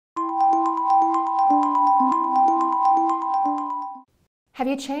Have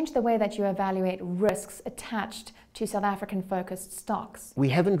you changed the way that you evaluate risks attached to South African-focused stocks? We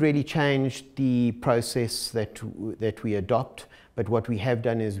haven't really changed the process that we adopt, but what we have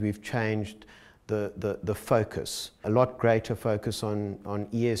done is we've changed the focus. A lot greater focus on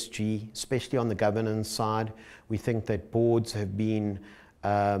ESG, especially on the governance side. We think that boards have been,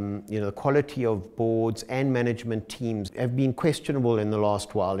 the quality of boards and management teams have been questionable in the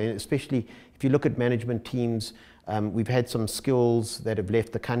last while, and especially if you look at management teams. We've had some skills that have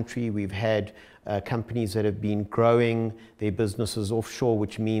left the country. We've had companies that have been growing their businesses offshore,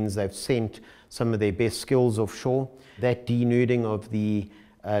 which means they've sent some of their best skills offshore. That denuding of the,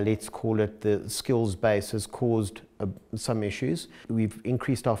 let's call it the skills base, has caused some issues. We've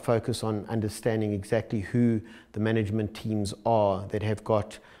increased our focus on understanding exactly who the management teams are that have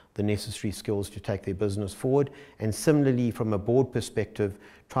got the necessary skills to take their business forward. And similarly, from a board perspective,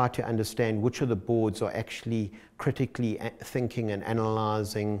 try to understand which of the boards are actually critically thinking and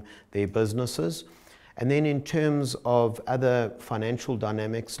analyzing their businesses. And then in terms of other financial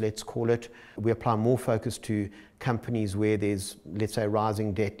dynamics, let's call it, we apply more focus to companies where there's, let's say,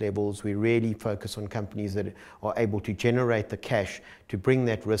 rising debt levels. We really focus on companies that are able to generate the cash to bring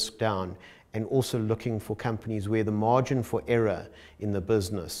that risk down, and also looking for companies where the margin for error in the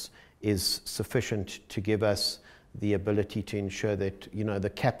business is sufficient to give us the ability to ensure that, the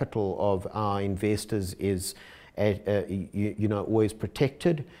capital of our investors is always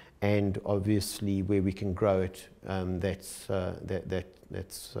protected, and obviously where we can grow it, that's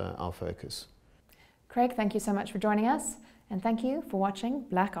our focus. Craig, thank you so much for joining us, and thank you for watching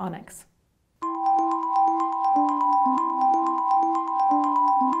Black ONYX.